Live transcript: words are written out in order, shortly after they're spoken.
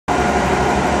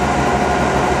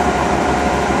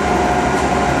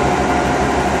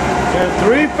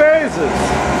3 phases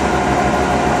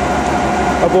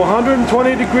of 120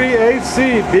 degree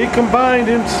AC be combined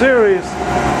in series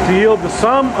to yield the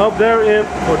sum of their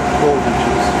input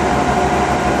voltages.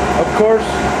 Of course,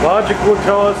 logic will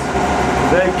tell us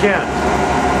they can't.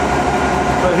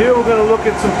 But here we're going to look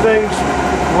at some things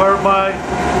whereby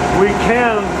we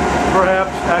can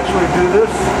perhaps actually do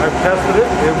this. I've tested it.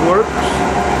 It works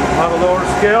on a lower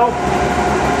scale.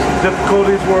 Some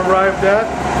difficulties were arrived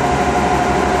at.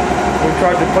 We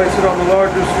tried to place it on the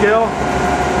larger scale.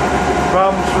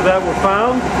 Problems for that were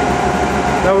found.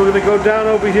 Now we're going to go down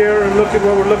over here and look at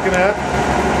what we're looking at.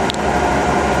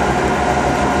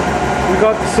 We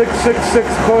got the 666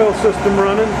 coil system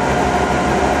running.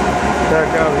 Back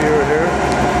out here.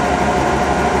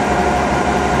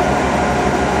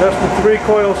 That's the 3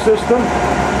 coil system.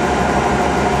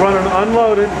 Running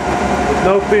unloaded with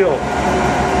no field.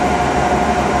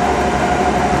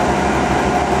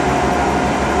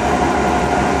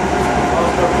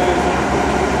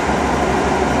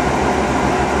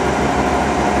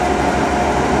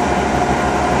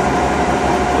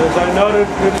 As I noted,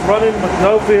 it's running with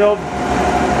no field,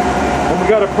 and we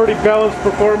got a pretty balanced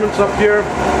performance up here,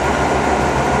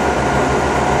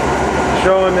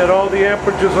 showing that all the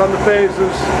amperages on the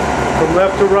phases from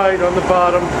left to right on the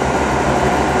bottom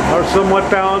are somewhat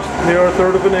balanced, near a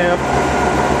third of an amp,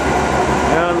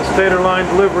 and the stator line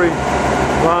delivery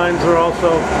lines are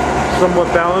also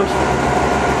somewhat balanced,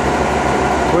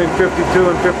 between 52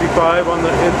 and 55 on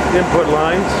the input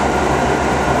lines.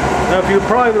 Now if you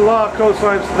apply the law of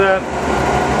cosines to that,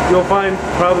 you'll find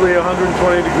probably a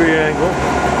 120 degree angle.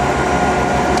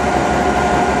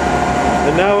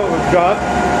 And now what we've got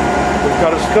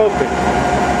a scoping.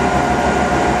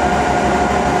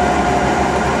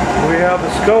 We have the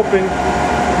scoping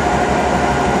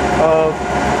of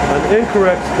an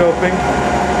incorrect scoping.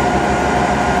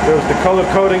 There's the color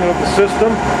coding of the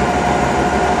system.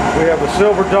 We have a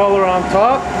silver dollar on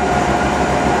top.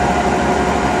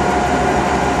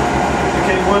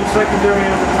 One secondary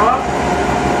on the top,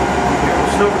 we have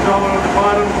a silver dollar on the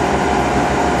bottom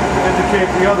to indicate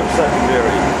the other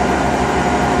secondary.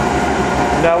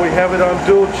 Now we have it on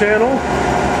dual channel,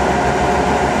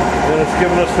 and it's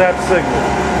giving us that signal.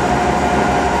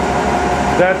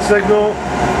 That signal,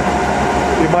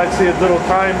 you might see a little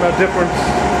time difference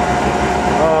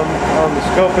on the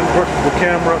scoping versus the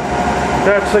camera.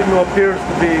 That signal appears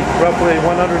to be roughly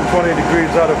 120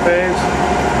 degrees out of phase.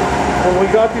 When we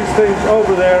got these things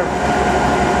over there,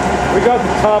 we got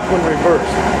the top one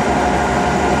reversed.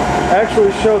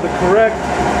 Actually show the correct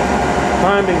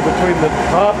timing between the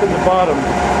top and the bottom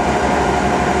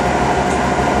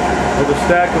of the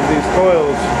stack of these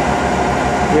coils.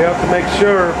 We have to make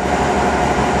sure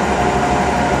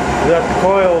that the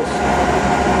coils,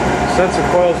 sensor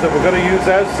coils that we're going to use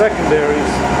as secondaries,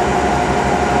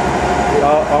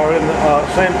 are in the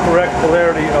same correct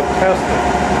polarity of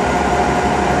testing.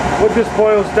 What this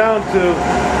boils down to,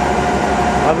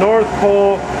 a north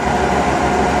pole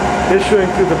issuing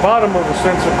through the bottom of the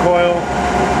sensor coil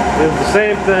is the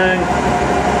same thing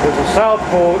as a south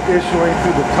pole issuing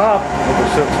through the top of the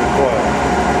sensor coil.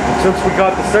 And since we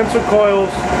got the sensor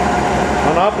coils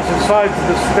on opposite sides of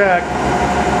this stack,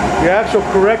 the actual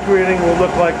correct reading will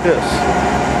look like this.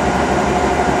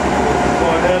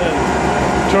 Go ahead and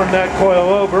turn that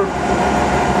coil over.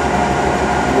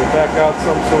 We'll back out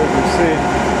some so we can see.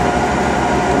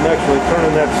 I'm actually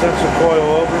turning that sensor coil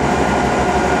over.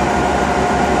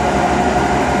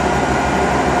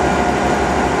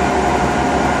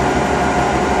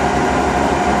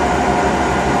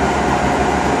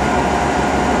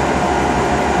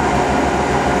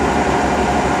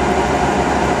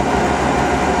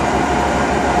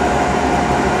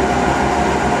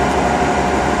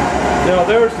 Now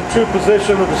there's the true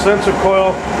position of the sensor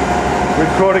coil,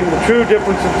 recording the true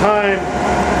difference in time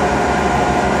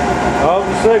of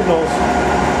the signals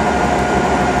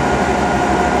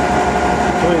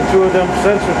between two of them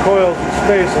sensor coils in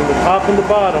space on the top and the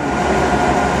bottom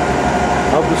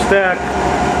of the stack,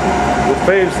 with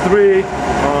phase 3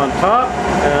 on top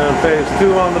and phase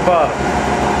 2 on the bottom.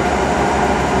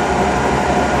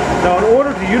 Now in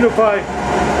order to unify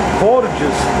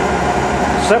voltages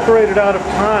separated out of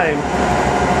time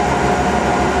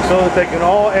so that they can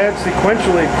all add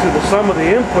sequentially to the sum of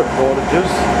the input voltages,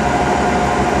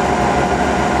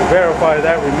 verify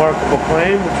that remarkable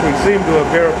claim, which we seem to have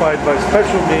verified by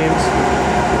special means.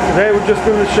 Today we're just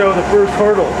going to show the first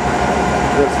hurdle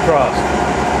that's crossed.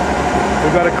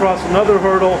 We've got to cross another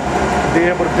hurdle to be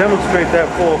able to demonstrate that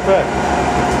full effect.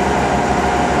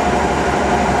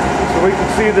 So we can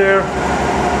see there's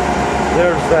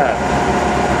that.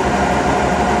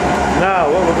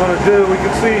 Now what we're going to do, we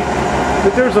can see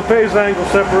that there's a phase angle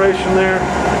separation there.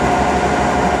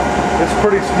 It's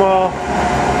pretty small.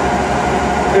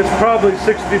 It's probably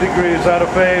 60 degrees out of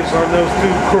phase on those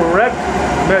two correct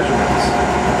measurements.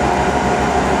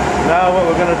 Now what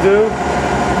we're going to do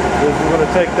is we're going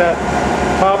to take that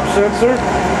top sensor.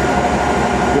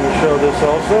 I'm going to show this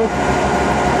also.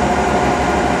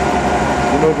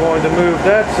 And we're going to move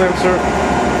that sensor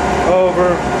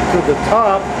over to the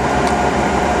top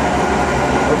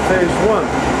of phase 1.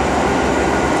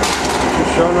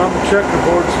 It's shown on the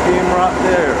checkerboard scheme right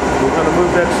there. We're going to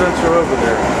move that sensor over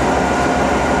there.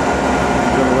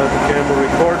 I'm going to let the camera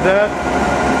record that.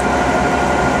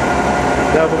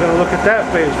 Now we're going to look at that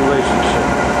phase relationship.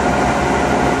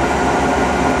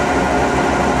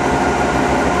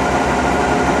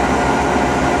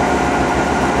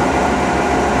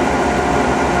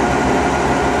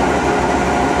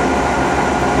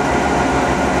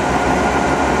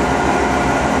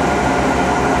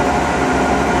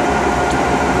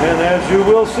 And as you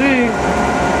will see,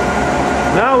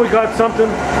 now we got something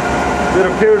that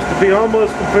appears to be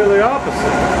almost completely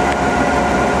opposite.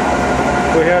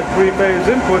 If we had three-phase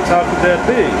inputs, how could that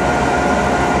be?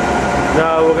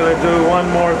 Now we're going to do one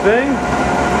more thing.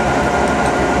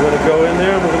 We're going to go in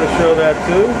there and we're going to show that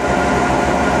too.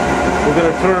 We're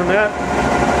going to turn that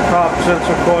top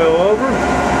sensor coil over.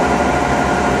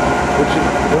 Which is,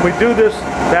 when we do this,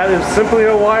 that is simply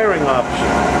a wiring option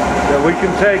that we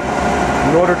can take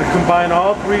in order to combine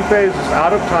all three phases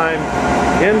out of time,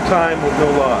 in time with no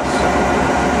loss.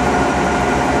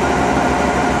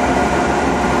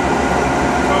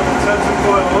 Turn the sensor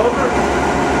coil over.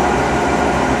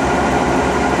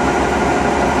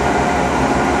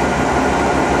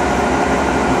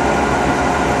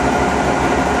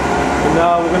 And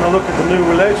now we're going to look at the new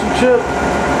relationship.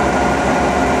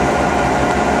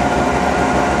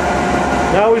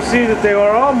 Now we see that they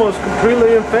are almost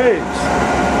completely in phase.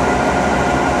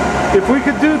 If we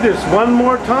could do this one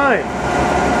more time,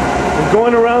 and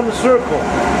going around the circle.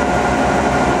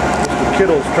 Mr.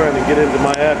 Kittle's trying to get into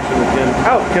my action again.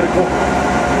 Out, Kittle.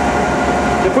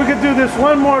 If we could do this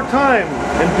one more time,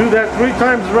 and do that 3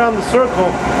 times around the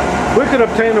circle, we could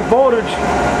obtain a voltage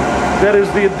that is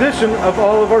the addition of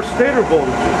all of our stator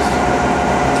voltages.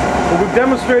 But we've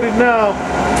demonstrated now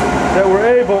that we're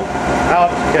able,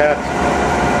 out, cat,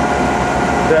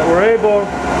 that we're able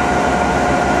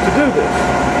to do this.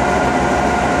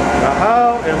 Now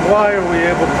how and why are we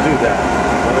able to do that?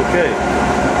 Okay,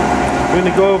 we're going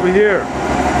to go over here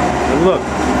and look.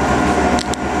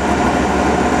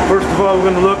 First of all,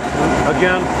 we're going to look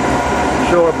again,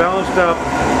 show our balanced out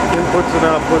inputs and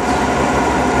outputs.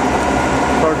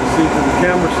 It's hard to see through the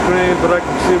camera screen, but I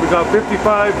can see we got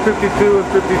 55, 52, and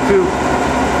 52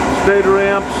 stator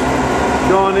amps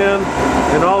going in,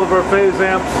 and all of our phase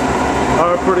amps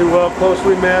are pretty well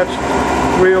closely matched.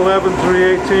 311,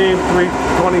 318,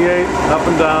 328, up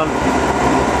and down.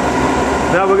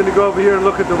 Now we're going to go over here and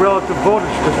look at the relative voltage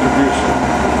distribution.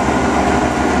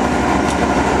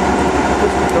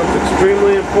 This becomes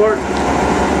extremely important.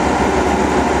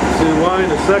 See why in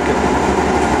a second.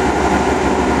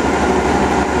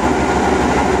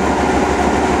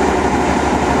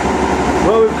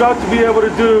 What we've got to be able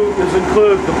to do is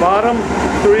include the bottom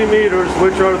 3 meters,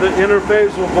 which are the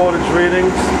interphasal voltage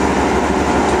readings,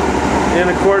 in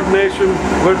coordination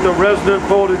with the resonant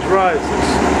voltage rises.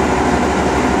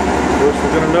 First,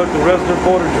 we're going to note the resonant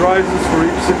voltage rises for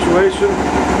each situation.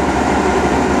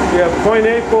 We have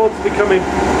 0.8 volts becoming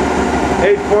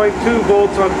 8.2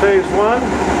 volts on phase 1.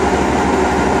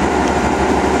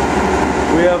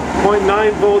 We have 0.9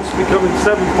 volts becoming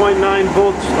 7.9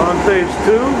 volts on phase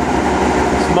 2,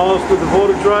 smallest of the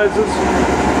voltage rises.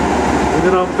 And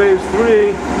then on phase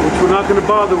 3, which we're not going to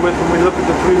bother with when we look at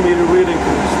the 3 meter reading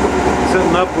because it's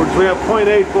sitting upwards, we have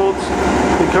 0.8 volts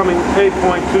becoming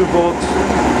 8.2 volts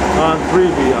on 3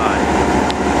 VI.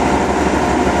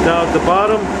 Now at the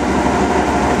bottom,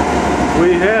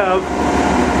 we have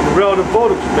the relative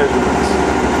voltage measurements.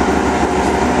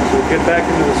 So we'll get back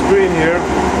into the screen here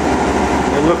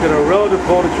and look at our relative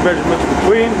voltage measurements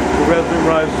between the resonant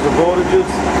rises of voltages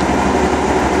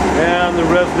and the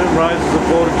resonant rises of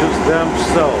voltages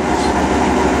themselves.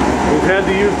 We've had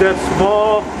to use that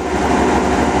small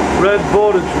red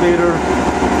voltage meter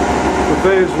for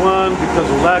phase 1 because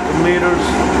of lack of meters.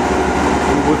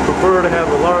 We would prefer to have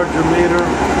a larger meter.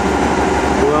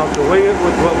 We'll have to weigh it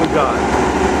with what we got.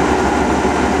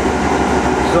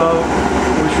 So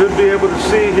we should be able to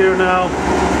see here now,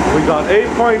 we got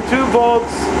 8.2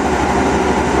 volts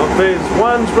on phase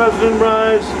 1's resonant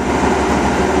rise.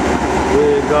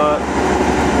 We got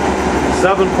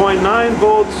 7.9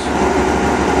 volts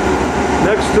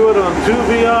next to it on 2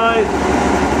 VI,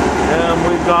 and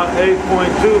we've got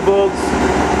 8.2 volts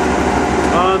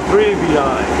on 3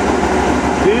 VI.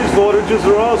 These voltages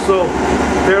are also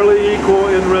fairly equal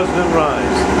in resonant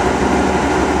rise.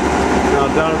 Now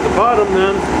down at the bottom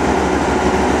then,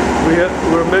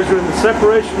 we're measuring the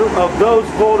separation of those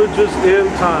voltages in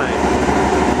time.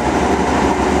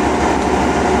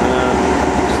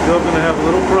 Still going to have a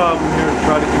little problem here to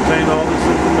try to contain all this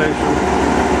information.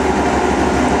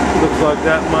 Looks like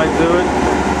that might do it.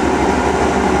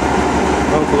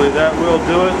 Hopefully that will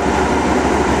do it.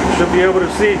 Should be able to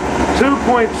see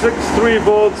 2.63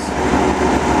 volts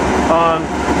on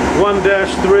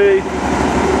 1-3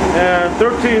 and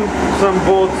 13 some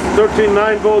volts,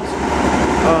 13.9 volts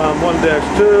on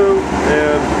 1-2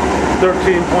 and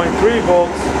 13.3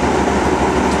 volts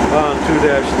on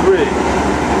 2-3.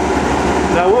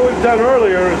 Now what we've done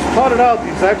earlier is plotted out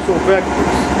these actual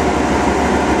vectors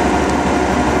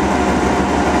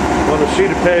on a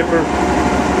sheet of paper,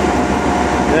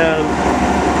 and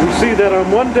we see that on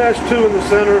 1-2 in the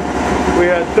center we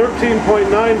had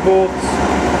 13.9 volts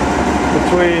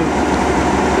between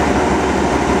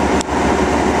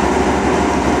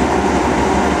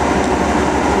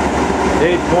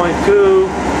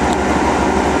 8.2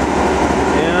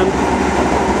 and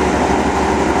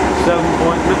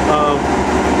 7.9.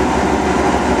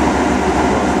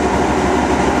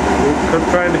 We're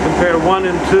trying to compare 1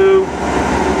 and 2.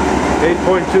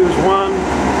 8.2 is 1,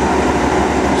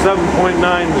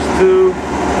 7.9 is 2,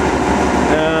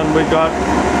 and we got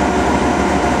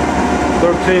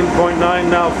 13.9,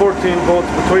 now 14 volts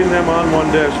between them on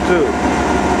 1-2.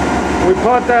 We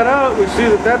plot that out, we see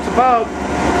that that's about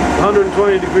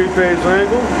 120 degree phase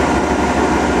angle.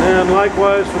 And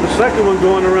likewise for the second one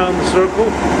going around the circle,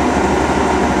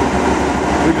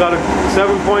 we got a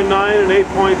 7.9 and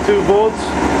 8.2 volts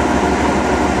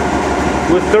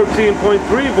with 13.3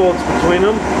 volts between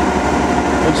them.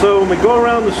 And so when we go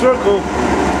around the circle,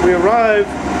 we arrive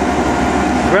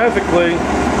graphically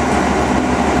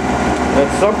at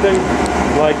something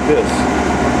like this.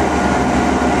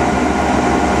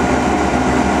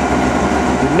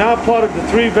 We've now plotted the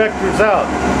three vectors out.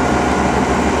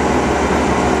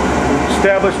 We've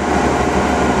established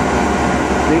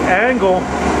the angle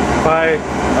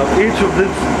of each of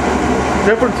these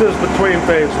differences between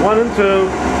phase 1 and 2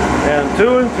 and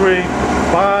 2 and 3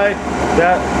 by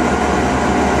that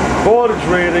voltage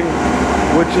rating,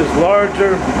 which is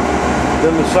larger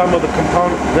than the sum of the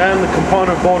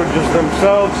component voltages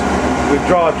themselves. We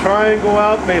draw a triangle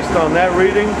out based on that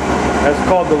reading. That's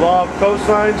called the law of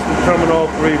cosines to determine all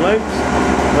three lengths.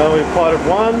 Now we plotted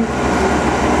 1,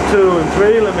 2, and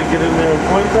 3. Let me get in there and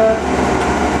point that.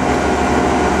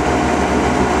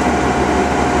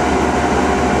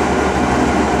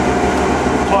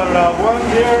 We plotted out 1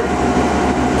 here,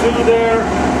 2 there,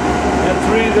 and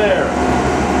 3 there.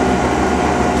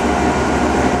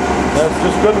 That's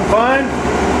just good and fine.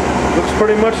 Looks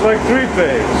pretty much like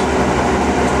 3-phase.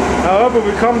 However,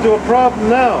 we come to a problem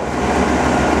now.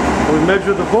 We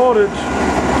measure the voltage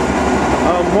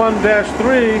on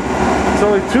 1-3. It's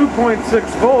only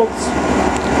 2.6 volts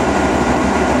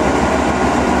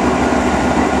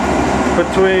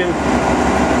between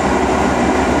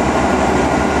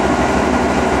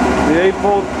the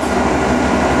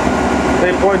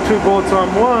 8.2 volts on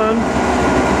 1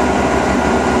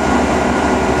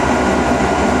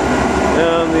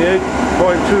 and the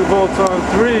 8.2 volts on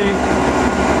 3.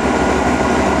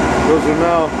 Those are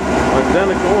now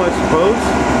identical, I suppose.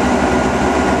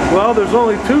 Well, there's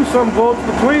only 2 some volts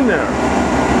between there.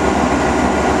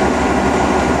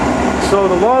 So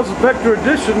the laws of vector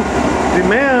addition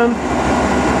demand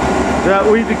that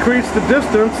we decrease the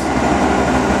distance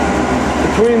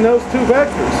between those 2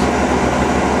 vectors.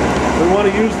 We want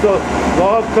to use the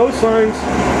law of cosines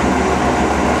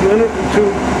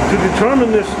to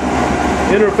determine this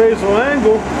interphasal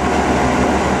angle.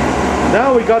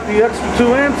 Now we got the extra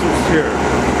 2 answers here.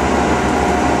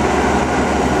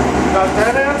 We got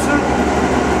that answer,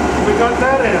 we got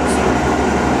that answer.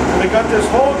 And we got this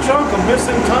whole chunk of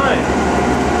missing time.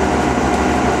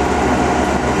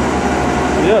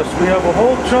 Yes, we have a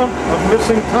whole chunk of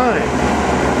missing time.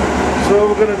 So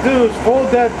what we're going to do is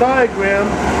fold that diagram,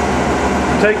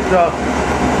 take the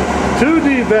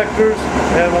 2D vectors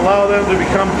and allow them to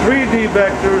become 3D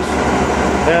vectors,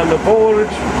 and the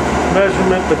voltage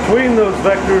measurement between those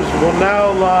vectors will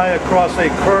now lie across a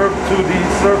curved 2D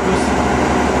surface,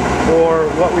 or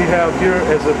what we have here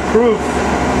as a proof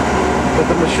that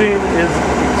the machine is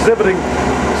exhibiting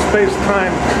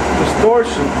space-time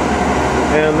distortion,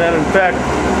 and that in fact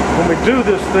when we do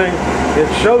this thing it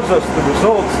shows us the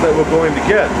results that we're going to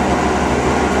get.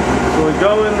 So we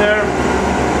go in there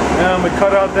and we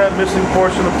cut out that missing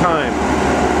portion of time.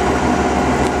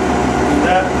 And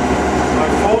that, by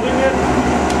folding it,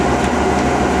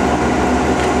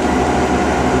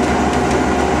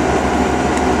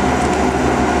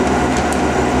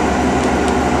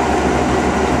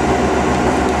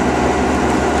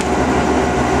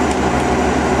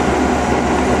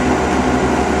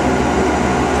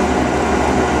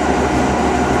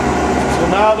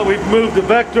 now that we've moved the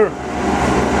vector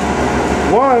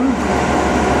 1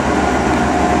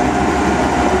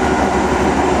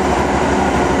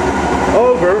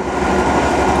 over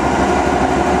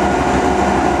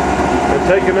and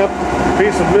taken up a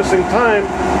piece of missing time,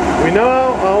 we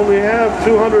now only have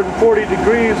 240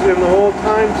 degrees in the whole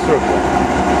time circle.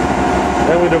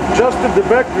 And we've adjusted the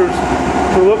vectors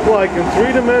to look like in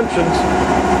 3 dimensions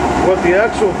what the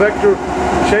actual vector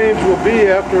change will be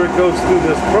after it goes through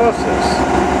this process.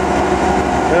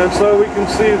 And so we can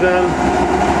see then,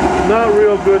 not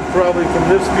real good probably from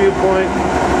this viewpoint.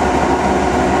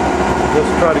 Let's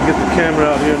try to get the camera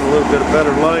out here in a little bit of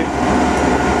better light.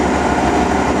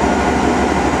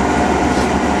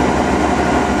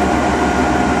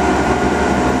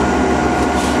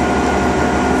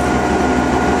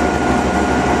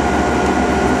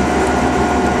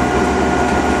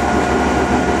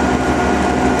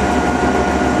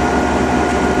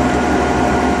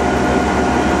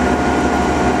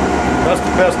 That's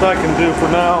the best I can do for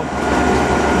now.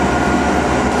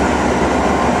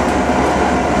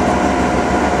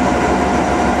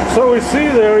 So we see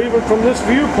there, even from this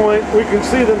viewpoint, we can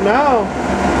see that now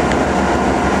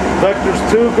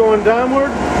vectors 2 going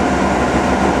downward,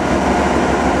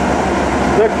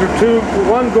 vector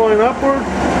 1 going upward.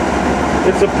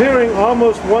 It's appearing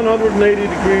almost 180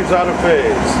 degrees out of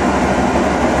phase.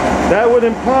 That would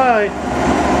imply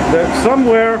that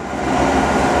somewhere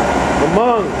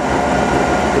among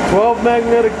the 12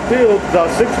 magnetic fields, the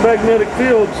 6 magnetic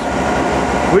fields,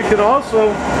 we can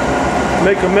also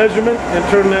make a measurement and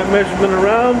turn that measurement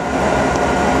around.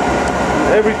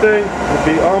 Everything would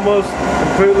be almost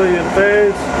completely in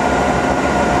phase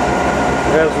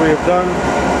as we have done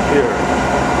here.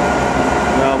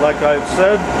 Now, like I've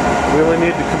said, we only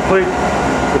need to complete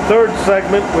the 3rd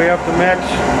segment. We have to match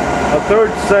a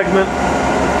 3rd segment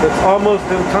that's almost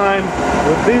in time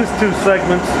with these 2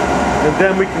 segments, and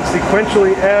then we can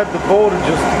sequentially add the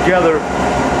voltages together,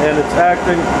 and it's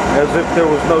acting as if there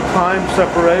was no time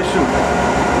separation.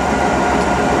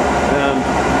 And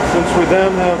since we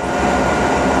then have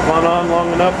gone on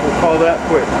long enough, we'll call that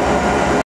quit.